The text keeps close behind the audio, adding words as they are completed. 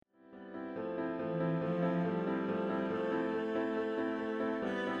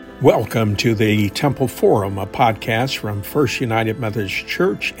Welcome to the Temple Forum, a podcast from First United Methodist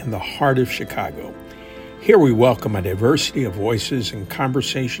Church in the heart of Chicago. Here we welcome a diversity of voices and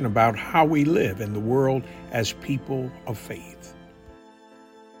conversation about how we live in the world as people of faith.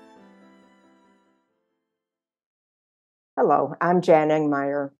 Hello, I'm Jan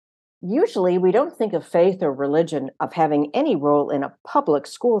Engmeyer. Usually we don't think of faith or religion of having any role in a public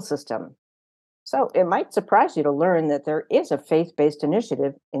school system. So it might surprise you to learn that there is a faith-based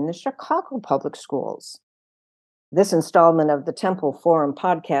initiative in the Chicago Public Schools. This installment of the Temple Forum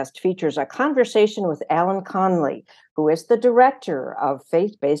podcast features a conversation with Alan Conley, who is the director of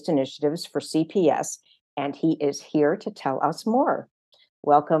faith-based initiatives for CPS, and he is here to tell us more.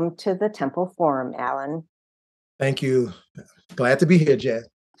 Welcome to the Temple Forum, Alan. Thank you. Glad to be here, Jan.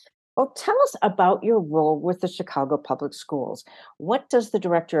 Well, tell us about your role with the Chicago Public Schools. What does the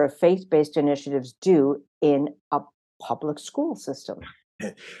Director of Faith-Based Initiatives do in a public school system?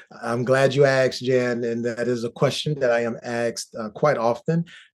 I'm glad you asked, Jan, and that is a question that I am asked quite often,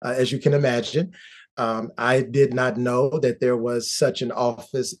 as you can imagine. I did not know that there was such an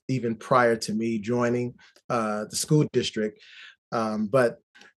office even prior to me joining the school district, but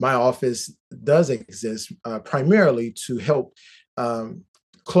my office does exist primarily to help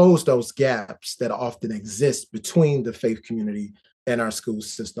close those gaps that often exist between the faith community and our school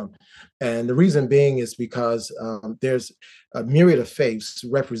system. And the reason being is because there's a myriad of faiths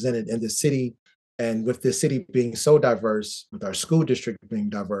represented in the city. And with the city being so diverse, with our school district being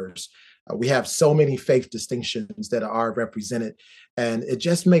diverse, we have so many faith distinctions that are represented. And it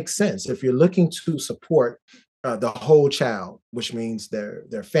just makes sense. If you're looking to support the whole child, which means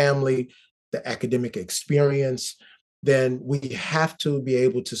their family, the academic experience, then we have to be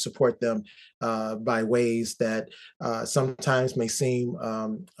able to support them by ways that sometimes may seem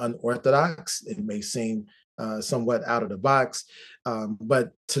unorthodox. It may seem somewhat out of the box,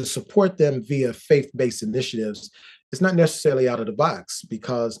 but to support them via faith-based initiatives is not necessarily out of the box,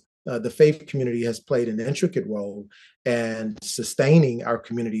 because the faith community has played an intricate role in sustaining our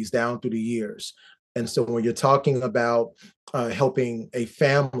communities down through the years. And so when you're talking about helping a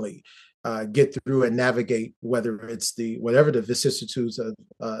family get through and navigate, whatever the vicissitudes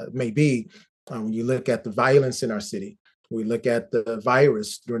may be, when you look at the violence in our city, we look at the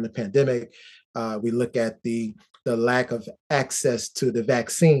virus during the pandemic, we look at the lack of access to the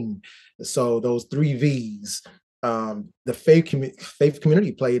vaccine. So those 3 V's, the faith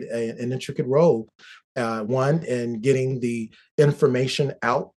community played an intricate role. One, in getting the information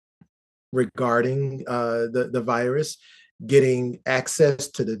out regarding the virus, getting access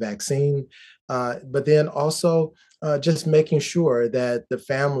to the vaccine, but then also just making sure that the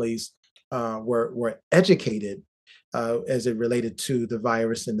families were educated as it related to the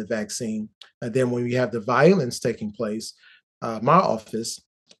virus and the vaccine. And then when we have the violence taking place, my office,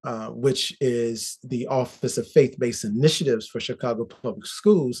 which is the Office of Faith-Based Initiatives for Chicago Public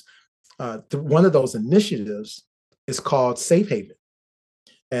Schools, one of those initiatives is called Safe Haven.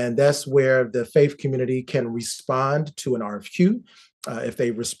 And that's where the faith community can respond to an RFQ. If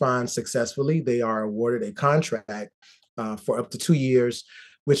they respond successfully, they are awarded a contract for up to 2 years,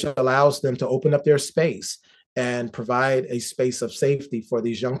 which allows them to open up their space and provide a space of safety for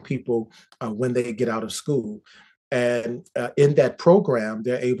these young people when they get out of school. And in that program,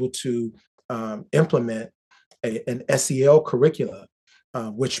 they're able to implement an SEL curricula,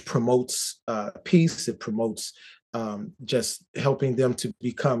 which promotes peace. It promotes just helping them to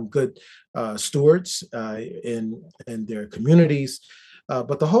become good stewards in their communities.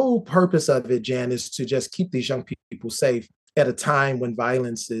 But the whole purpose of it, Jan, is to just keep these young people safe at a time when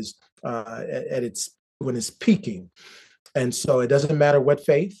violence is when it's peaking. And so it doesn't matter what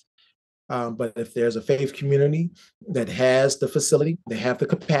faith, but if there's a faith community that has the facility, they have the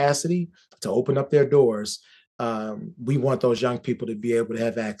capacity to open up their doors, we want those young people to be able to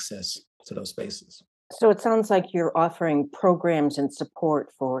have access to those spaces. So it sounds like you're offering programs and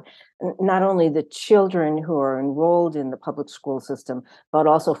support for not only the children who are enrolled in the public school system, but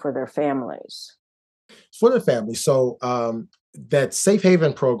also for their families. For the family. So that Safe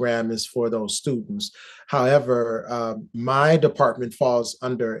Haven program is for those students. However, my department falls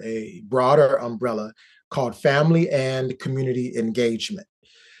under a broader umbrella called Family and Community Engagement.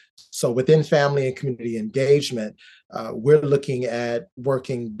 So within family and community engagement, we're looking at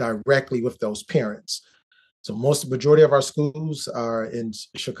working directly with those parents. So majority of our schools are in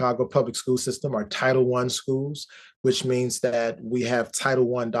Chicago public school system are Title I schools, which means that we have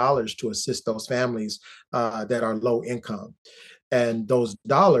Title I dollars to assist those families that are low income. And those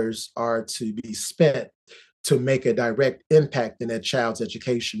dollars are to be spent to make a direct impact in that child's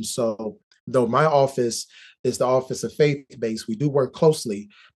education. So though my office is the Office of Faith-Based, we do work closely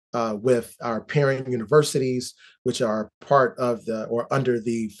with our parent universities, which are part of the or under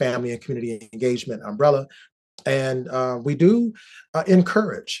the family and community engagement umbrella. And we do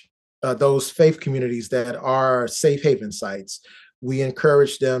encourage those faith communities that are safe haven sites. We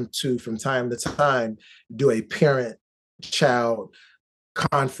encourage them to, from time to time, do a parent child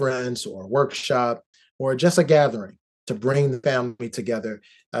conference or workshop or just a gathering to bring the family together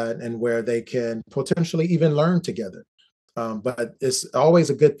and where they can potentially even learn together. But it's always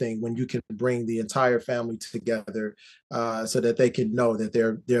a good thing when you can bring the entire family together so that they can know that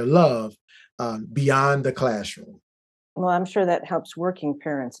they're loved beyond the classroom. Well, I'm sure that helps working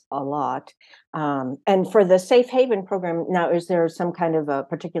parents a lot. And for the Safe Haven program, now, is there some kind of a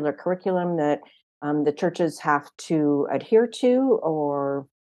particular curriculum that the churches have to adhere to, or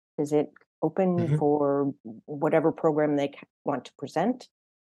is it open Mhm. for whatever program they want to present?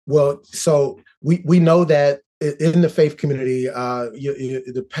 Well, so we know that in the faith community,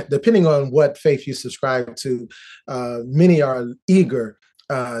 depending on what faith you subscribe to, many are eager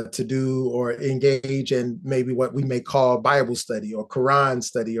to do or engage in maybe what we may call Bible study or Quran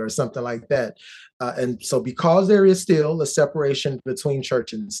study or something like that. And so, because there is still a separation between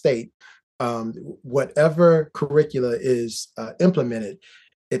church and state, whatever curricula is implemented,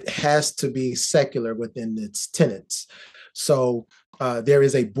 it has to be secular within its tenets. So there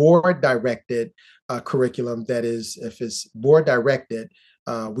is a board directed curriculum that is, if it's board directed,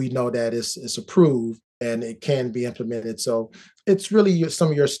 we know that it's approved and it can be implemented. So it's really some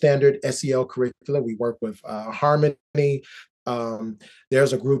of your standard SEL curricula. We work with Harmony.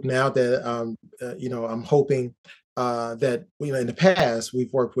 There's a group now that I'm hoping that in the past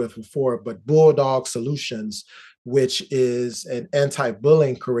we've worked with before, but Bulldog Solutions, which is an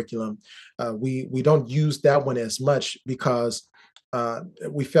anti-bullying curriculum. We don't use that one as much because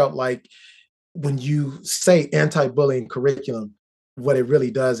we felt like when you say anti-bullying curriculum, what it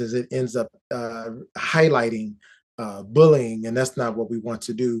really does is it ends up highlighting bullying, and that's not what we want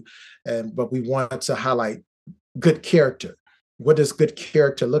to do. But we want to highlight good character. What does good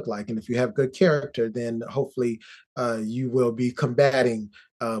character look like? And if you have good character, then hopefully you will be combating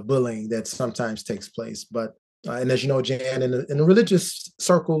bullying that sometimes takes place. But and as you know, Jan, in the religious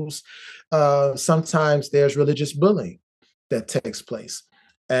circles, sometimes there's religious bullying that takes place.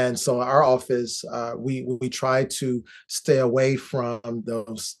 And so our office, we try to stay away from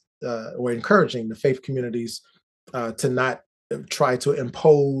those or encouraging the faith communities to not try to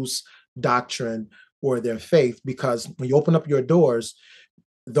impose doctrine or their faith, because when you open up your doors,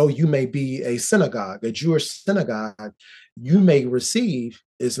 though you may be a synagogue, a Jewish synagogue, you may receive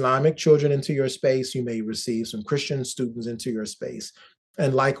Islamic children into your space. You may receive some Christian students into your space,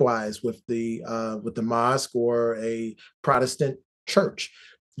 and likewise with the mosque or a Protestant church.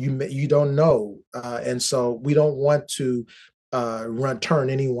 You don't know, and so we don't want to turn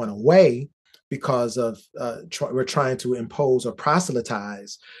anyone away because of we're trying to impose or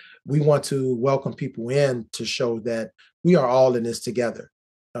proselytize. We want to welcome people in to show that we are all in this together,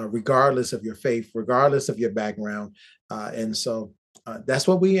 regardless of your faith, regardless of your background, and so that's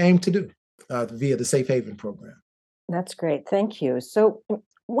what we aim to do via the Safe Haven program. That's great. Thank you. So,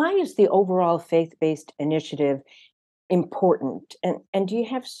 why is the overall faith-based initiative important? And do you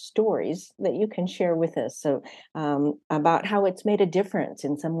have stories that you can share with us about how it's made a difference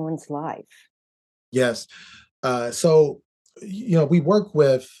in someone's life? Yes. So, we work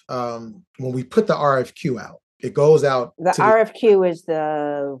with when we put the RFQ out, it goes out The to RFQ is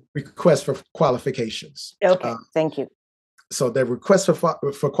the request for qualifications. okay. Thank you. So the request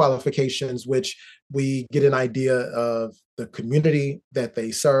for qualifications, which we get an idea of the community that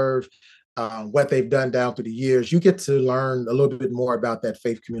they serve, what they've done down through the years. You get to learn a little bit more about that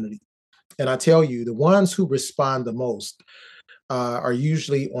faith community. And I tell you, the ones who respond the most are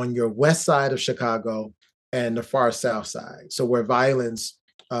usually on your west side of Chicago and the far south side. So where violence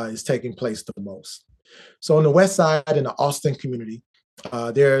is taking place the most. So on the west side, in the Austin community,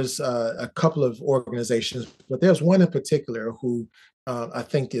 there's a couple of organizations, but there's one in particular who I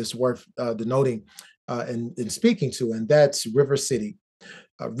think is worth denoting and speaking to, and that's River City.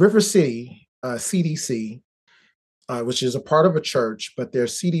 River City CDC, which is a part of a church, but their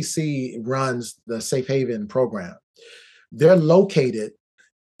CDC runs the Safe Haven program. They're located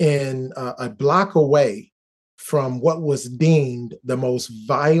in a block away from what was deemed the most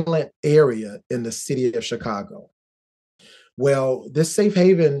violent area in the city of Chicago. Well, this Safe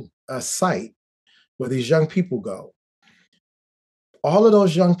Haven site where these young people go, all of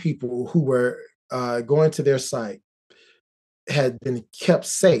those young people who were going to their site had been kept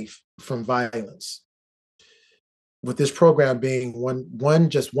safe from violence, with this program being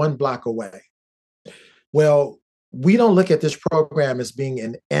just one block away. Well, we don't look at this program as being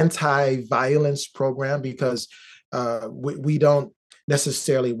an anti-violence program because we don't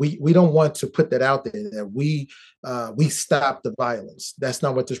necessarily we don't want to put that out there that we stop the violence. That's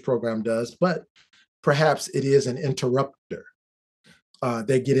not what this program does, but perhaps it is an interrupter.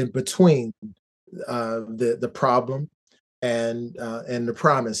 They get in between the problem and the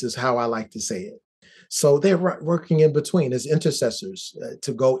promise is how I like to say it. So they're working in between as intercessors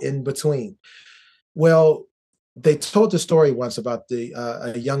to go in between. Well, they told the story once about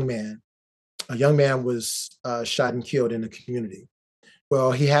a young man. A young man was shot and killed in the community.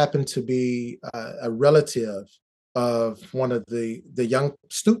 Well, he happened to be a relative of one of the young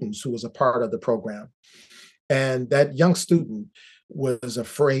students who was a part of the program. And that young student was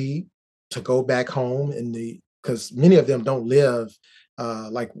afraid to go back home because many of them don't live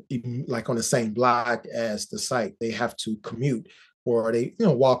like on the same block as the site. They have to commute or they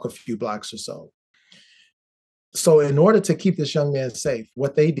walk a few blocks or so. So in order to keep this young man safe,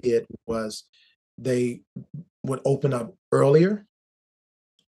 what they did was they would open up earlier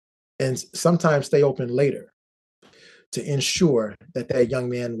and sometimes they open later to ensure that that young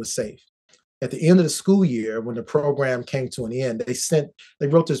man was safe. At the end of the school year, when the program came to an end, they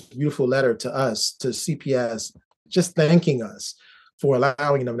wrote this beautiful letter to us, to CPS, just thanking us for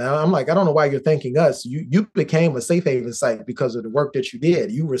allowing them. Now, I'm like, I don't know why you're thanking us. You became a safe haven site because of the work that you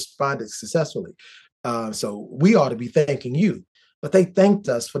did. You responded successfully. So we ought to be thanking you. But they thanked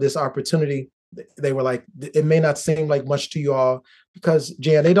us for this opportunity. They were like, it may not seem like much to you all because,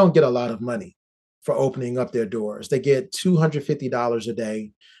 Jan, they don't get a lot of money for opening up their doors. They get $250 a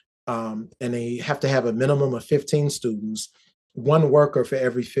day. And they have to have a minimum of 15 students, one worker for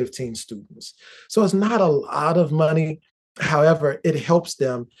every 15 students. So it's not a lot of money. However, it helps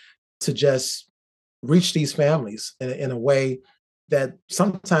them to just reach these families in a way that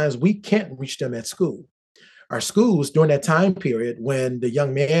sometimes we can't reach them at school. Our schools during that time period when the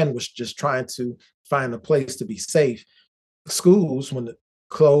young man was just trying to find a place to be safe, schools, when it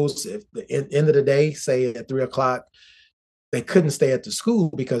closed at the end of the day, say at 3:00, they couldn't stay at the school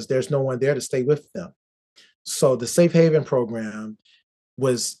because there's no one there to stay with them. So the Safe Haven program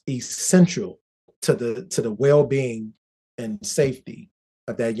was essential to the well-being and safety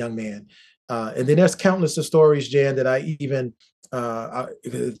of that young man. And then there's countless of stories, Jan, that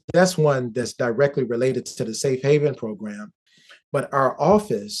that's one that's directly related to the Safe Haven program. But our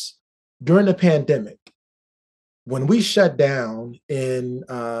office during the pandemic, when we shut down in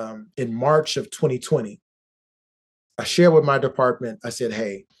March of 2020, I shared with my department, I said,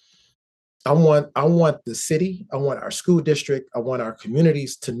 hey, I want the city, I want our school district, I want our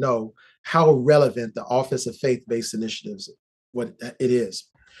communities to know how relevant the Office of Faith-Based Initiatives, what it is.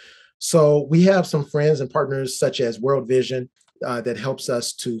 So we have some friends and partners such as World Vision that helps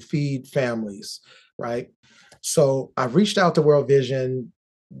us to feed families, right? So I reached out to World Vision,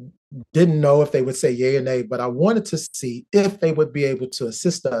 didn't know if they would say yay or nay, but I wanted to see if they would be able to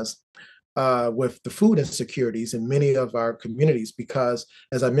assist us with the food insecurities in many of our communities, because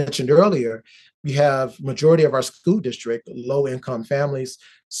as I mentioned earlier, we have majority of our school district, low income families.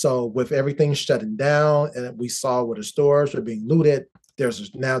 So with everything shutting down and we saw where the stores were being looted,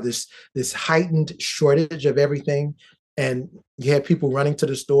 there's now this heightened shortage of everything. And you had people running to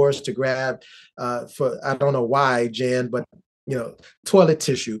the stores to grab for, I don't know why, Jan, but toilet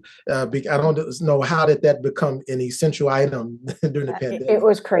tissue. I don't know how did that become an essential item during the pandemic. It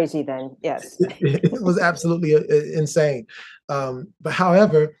was crazy then, yes. It was absolutely insane. But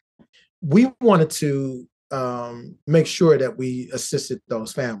however, we wanted to make sure that we assisted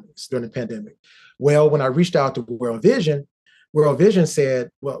those families during the pandemic. Well, when I reached out to World Vision said,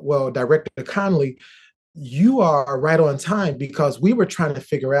 well, Director Conley, you are right on time, because we were trying to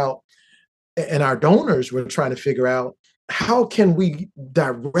figure out, and our donors were trying to figure out, how can we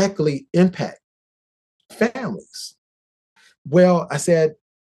directly impact families? Well, I said,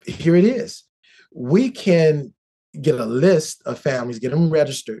 here it is. We can get a list of families, get them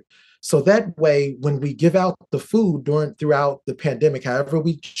registered. So that way, when we give out the food throughout the pandemic, however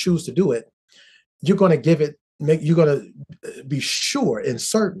we choose to do it, you're going to be sure and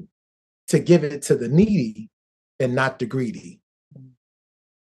certain to give it to the needy and not the greedy.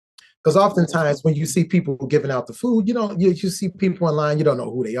 Because oftentimes when you see people giving out the food, you see people online, you don't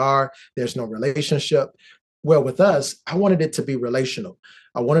know who they are. There's no relationship. Well, with us, I wanted it to be relational.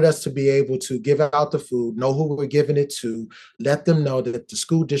 I wanted us to be able to give out the food, know who we're giving it to, let them know that the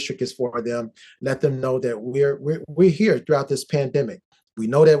school district is for them, let them know that we're here throughout this pandemic. We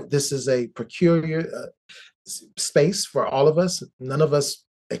know that this is a peculiar space for all of us. None of us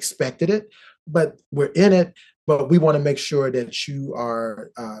expected it, but we're in it. but we want to make sure that you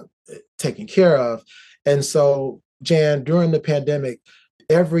are taken care of. And so, Jan, during the pandemic,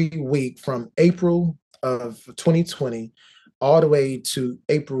 every week from April of 2020 all the way to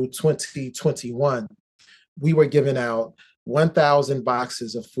April 2021, we were giving out 1,000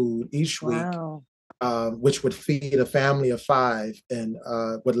 boxes of food each week, Wow. which would feed a family of five and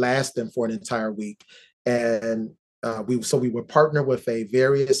would last them for an entire week. And we would partner with a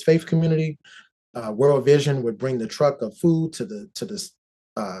various faith community. World Vision would bring the truck of food to the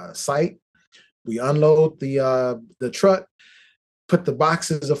site. We unload the truck, put the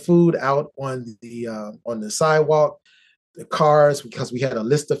boxes of food out on the sidewalk, the cars, because we had a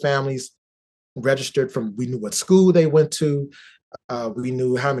list of families registered from. We knew what school they went to. We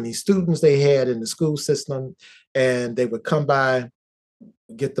knew how many students they had in the school system, and they would come by,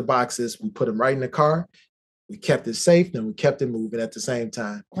 get the boxes. We put them right in the car. We kept it safe, and we kept it moving at the same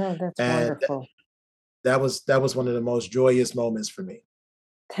time. Oh, that's And wonderful. that was one of the most joyous moments for me.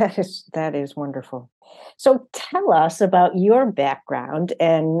 That is wonderful. So tell us about your background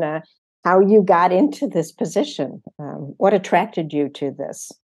and how you got into this position. What attracted you to this?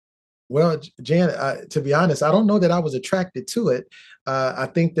 Well, Jan, to be honest, I don't know that I was attracted to it. I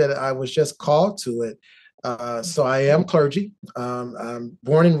think that I was just called to it. So I am clergy. I'm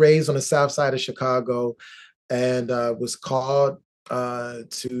born and raised on the south side of Chicago, and was called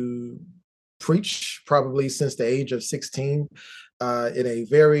to preach probably since the age of 16 in a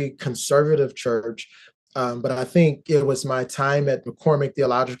very conservative church. But I think it was my time at McCormick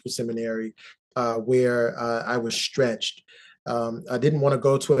Theological Seminary where I was stretched. I didn't want to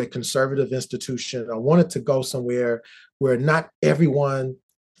go to a conservative institution. I wanted to go somewhere where not everyone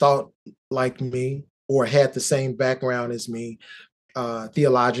thought like me or had the same background as me,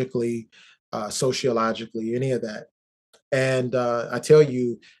 theologically, sociologically, any of that. And I tell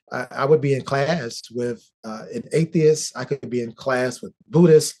you, I would be in class with an atheist. I could be in class with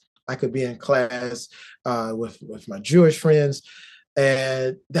Buddhists. I could be in class with my Jewish friends.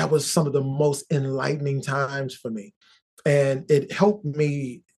 And that was some of the most enlightening times for me. And it helped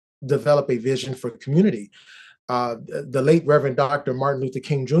me develop a vision for community. The late Reverend Dr. Martin Luther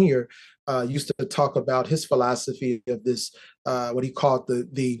King Jr. Used to talk about his philosophy of this, what he called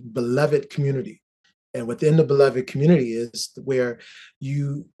the beloved community. And within the beloved community is where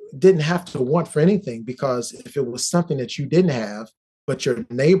you didn't have to want for anything, because if it was something that you didn't have, but your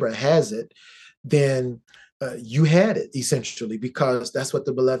neighbor has it, then you had it essentially, because that's what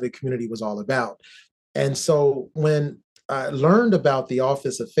the beloved community was all about. And so when I learned about the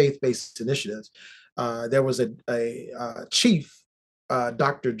Office of Faith-Based Initiatives, there was a chief,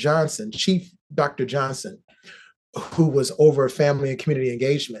 Chief Dr. Johnson, who was over family and community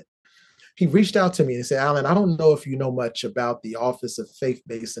engagement. He reached out to me and said, Alan, I don't know if you know much about the Office of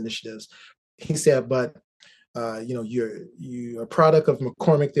Faith-Based Initiatives. He said, but you're a product of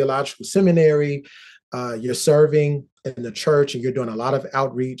McCormick Theological Seminary. You're serving in the church and you're doing a lot of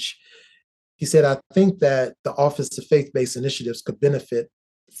outreach. He said, I think that the Office of Faith-Based Initiatives could benefit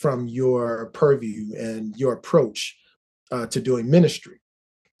from your purview and your approach to doing ministry.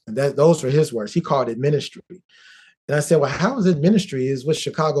 And those were his words. He called it ministry. And I said, well, how is it ministry is with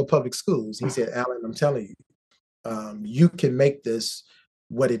Chicago Public Schools? He said, Alan, I'm telling you, you can make this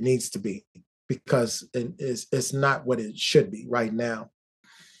what it needs to be, because it's not what it should be right now.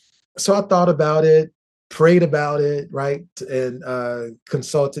 So I thought about it, prayed about it, right? And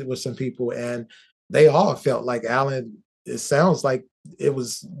consulted with some people, and they all felt like, Alan, it sounds like it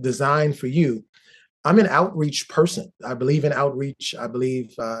was designed for you. I'm an outreach person. I believe in outreach. I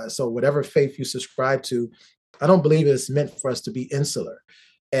believe, so whatever faith you subscribe to, I don't believe it's meant for us to be insular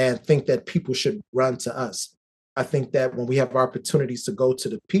and think that people should run to us. I think that when we have opportunities to go to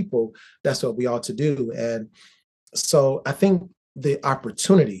the people, that's what we ought to do. And so I think the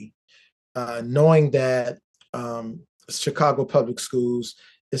opportunity, knowing that Chicago Public Schools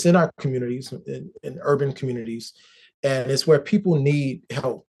is in our communities, in urban communities, and it's where people need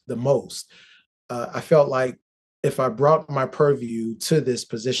help the most. I felt like if I brought my purview to this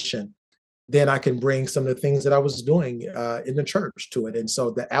position, then I can bring some of the things that I was doing in the church to it. And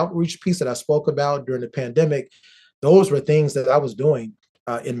so the outreach piece that I spoke about during the pandemic, those were things that I was doing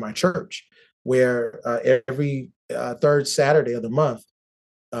in my church, where every third Saturday of the month,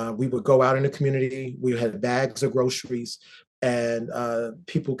 we would go out in the community. We had bags of groceries, and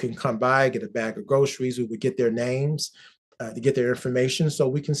people can come by, get a bag of groceries. We would get their names to get their information so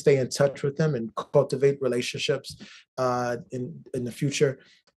we can stay in touch with them and cultivate relationships in the future.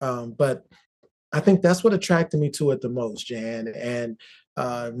 But I think that's what attracted me to it the most, Jan. And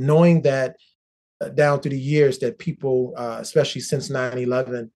knowing that down through the years that people, especially since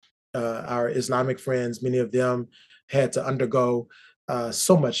 9/11, our Islamic friends, many of them had to undergo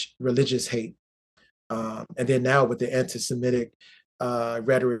so much religious hate. And then now with the anti-Semitic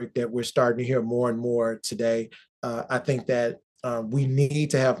rhetoric that we're starting to hear more and more today, I think that we need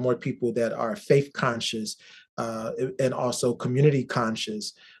to have more people that are faith conscious and also community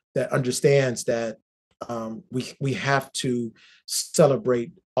conscious, that understands that we have to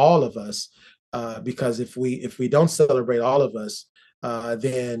celebrate all of us, because if we don't celebrate all of us,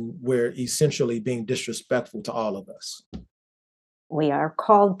 then we're essentially being disrespectful to all of us. We are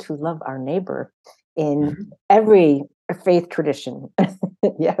called to love our neighbor in Mhm. every faith tradition.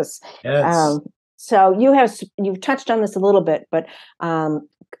 Yes. Yes. So you've touched on this a little bit, but um,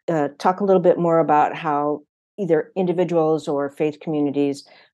 talk a little bit more about how either individuals or faith communities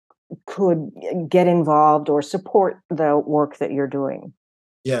could get involved or support the work that you're doing.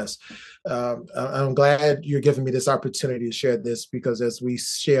 Yes. I'm glad you're giving me this opportunity to share this, because as we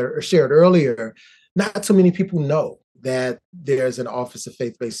shared earlier, not too many people know that there's an Office of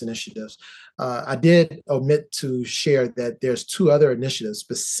Faith-Based Initiatives. I did omit to share that there's two other initiatives,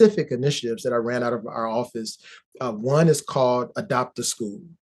 specific initiatives that I ran out of our office. One is called Adopt a School.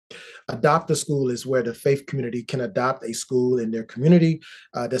 Adopt a School is where the faith community can adopt a school in their community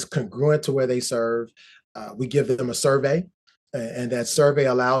that's congruent to where they serve. We give them a survey, and that survey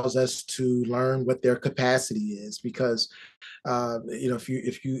allows us to learn what their capacity is. Because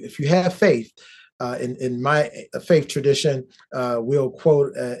if you have faith, in my faith tradition, we'll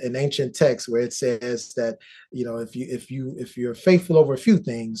quote an ancient text where it says that, if you're faithful over a few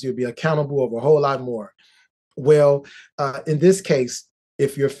things, you'll be accountable over a whole lot more. Well, in this case,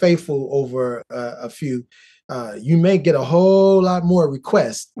 if you're faithful over a few, you may get a whole lot more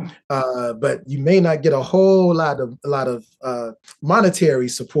requests, but you may not get a whole lot of monetary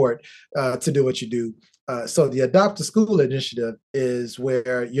support to do what you do. So the Adopt a School initiative is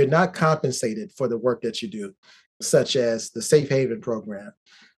where you're not compensated for the work that you do, such as the Safe Haven program.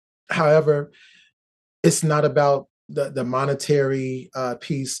 However, it's not about the monetary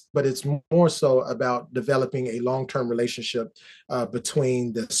piece, but it's more so about developing a long-term relationship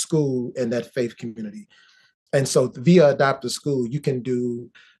between the school and that faith community. And so via Adopt a School, you can do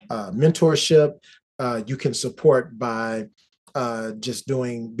mentorship. You can support by just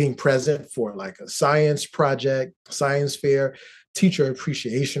being present for like a science project, science fair, teacher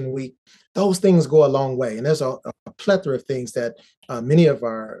appreciation week. Those things go a long way. And there's a plethora of things that many of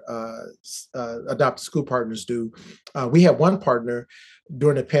our Adopt a School partners do. We had one partner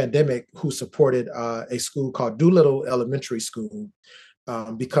during the pandemic who supported a school called Doolittle Elementary School,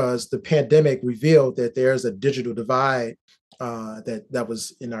 because the pandemic revealed that there's a digital divide that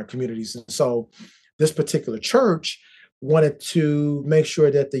was in our communities. And so this particular church wanted to make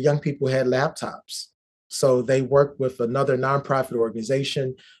sure that the young people had laptops. So they worked with another nonprofit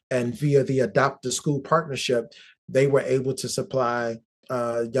organization, and via the Adopt a School partnership, they were able to supply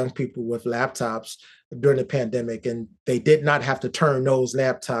young people with laptops during the pandemic, and they did not have to turn those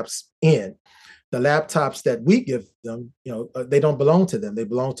laptops in. The laptops that we give them, they don't belong to them; they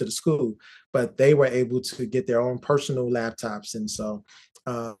belong to the school. But they were able to get their own personal laptops, and so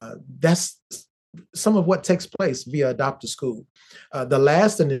that's some of what takes place via Adopt a School. The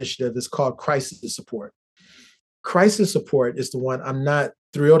last initiative is called Crisis Support. Crisis support is the one I'm not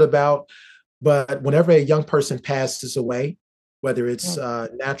thrilled about, but whenever a young person passes away, whether it's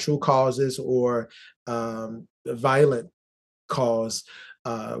natural causes or violent cause,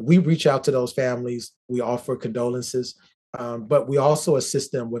 we reach out to those families. We offer condolences, but we also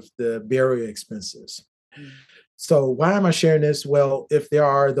assist them with the burial expenses. So why am I sharing this? Well, if there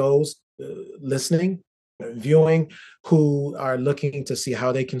are those listening, viewing, who are looking to see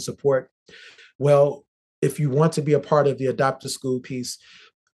how they can support, well, if you want to be a part of the Adopt a School piece,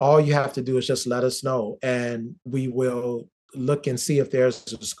 all you have to do is just let us know, and we will look and see if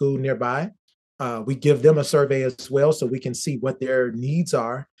there's a school nearby. We give them a survey as well, so we can see what their needs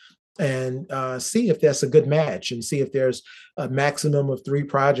are, and see if that's a good match, and see if there's a maximum of 3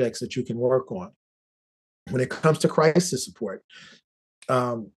 projects that you can work on. When it comes to crisis support,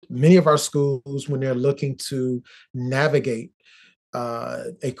 many of our schools, when they're looking to navigate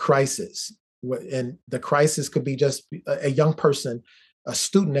a crisis, and the crisis could be just a young person, a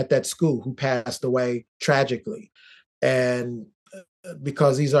student at that school who passed away tragically. And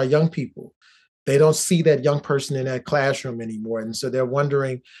because these are young people, they don't see that young person in that classroom anymore. And so they're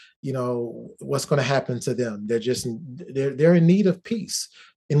wondering, what's going to happen to them. They're in need of peace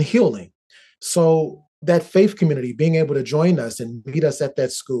and healing. So that faith community being able to join us and meet us at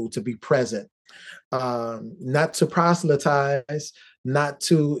that school, to be present, not to proselytize, not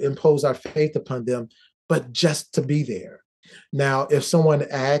to impose our faith upon them, but just to be there. Now, if someone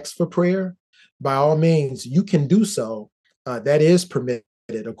asks for prayer, by all means, you can do so. That is permitted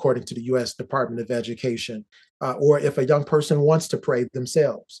according to the U.S. Department of Education. Or if a young person wants to pray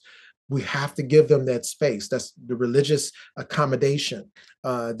themselves, we have to give them that space. That's the religious accommodation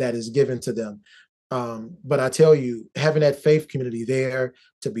that is given to them. But I tell you, having that faith community there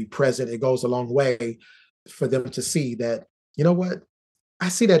to be present, it goes a long way for them to see that, you know what, I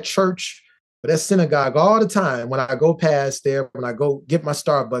see that church or that synagogue all the time when I go past there, when I go get my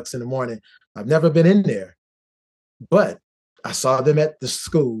Starbucks in the morning. I've never been in there, but I saw them at the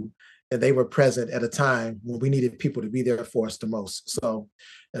school and they were present at a time when we needed people to be there for us the most. So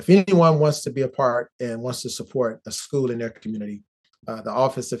if anyone wants to be a part and wants to support a school in their community, the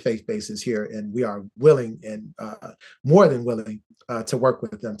Office of Faith-Based is here, and we are willing and more than willing to work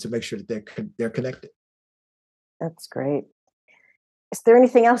with them to make sure that they're connected. That's great. Is there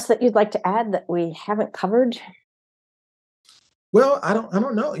anything else that you'd like to add that we haven't covered? Well, I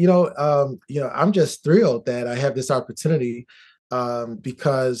don't know. I'm just thrilled that I have this opportunity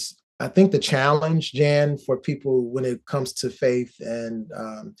because I think the challenge, Jan, for people when it comes to faith and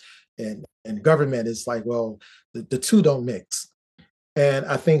government is like, well, the two don't mix. And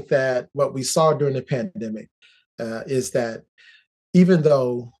I think that what we saw during the pandemic is that even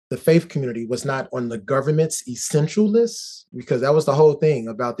though the faith community was not on the government's essential list, because that was the whole thing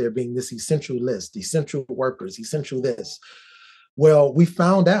about there being this essential list, essential workers, essential this. Well, we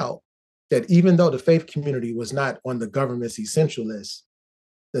found out that even though the faith community was not on the government's essential list,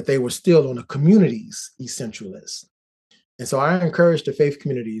 that they were still on the community's essential list. And so I encourage the faith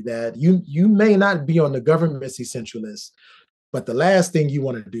community that you may not be on the government's essential list, but the last thing you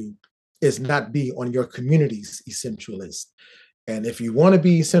want to do is not be on your community's essential list. And if you want to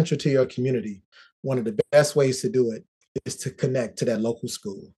be essential to your community, one of the best ways to do it is to connect to that local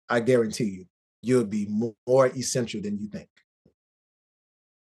school. I guarantee you, you'll be more essential than you think.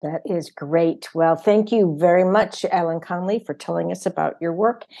 That is great. Well, thank you very much, Alan Conley, for telling us about your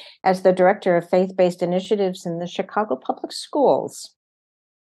work as the Director of Faith-Based Initiatives in the Chicago Public Schools.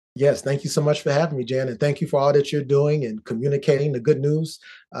 Yes, thank you so much for having me, Jan, and thank you for all that you're doing and communicating the good news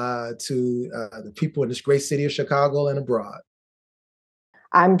to the people in this great city of Chicago and abroad.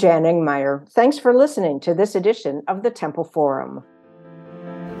 I'm Jan Engmeyer. Thanks for listening to this edition of the Temple Forum.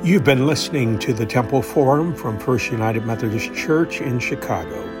 You've been listening to the Temple Forum from First United Methodist Church in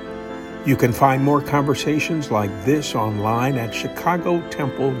Chicago. You can find more conversations like this online at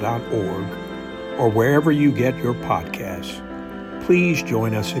chicagotemple.org or wherever you get your podcasts. Please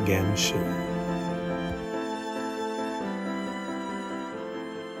join us again soon.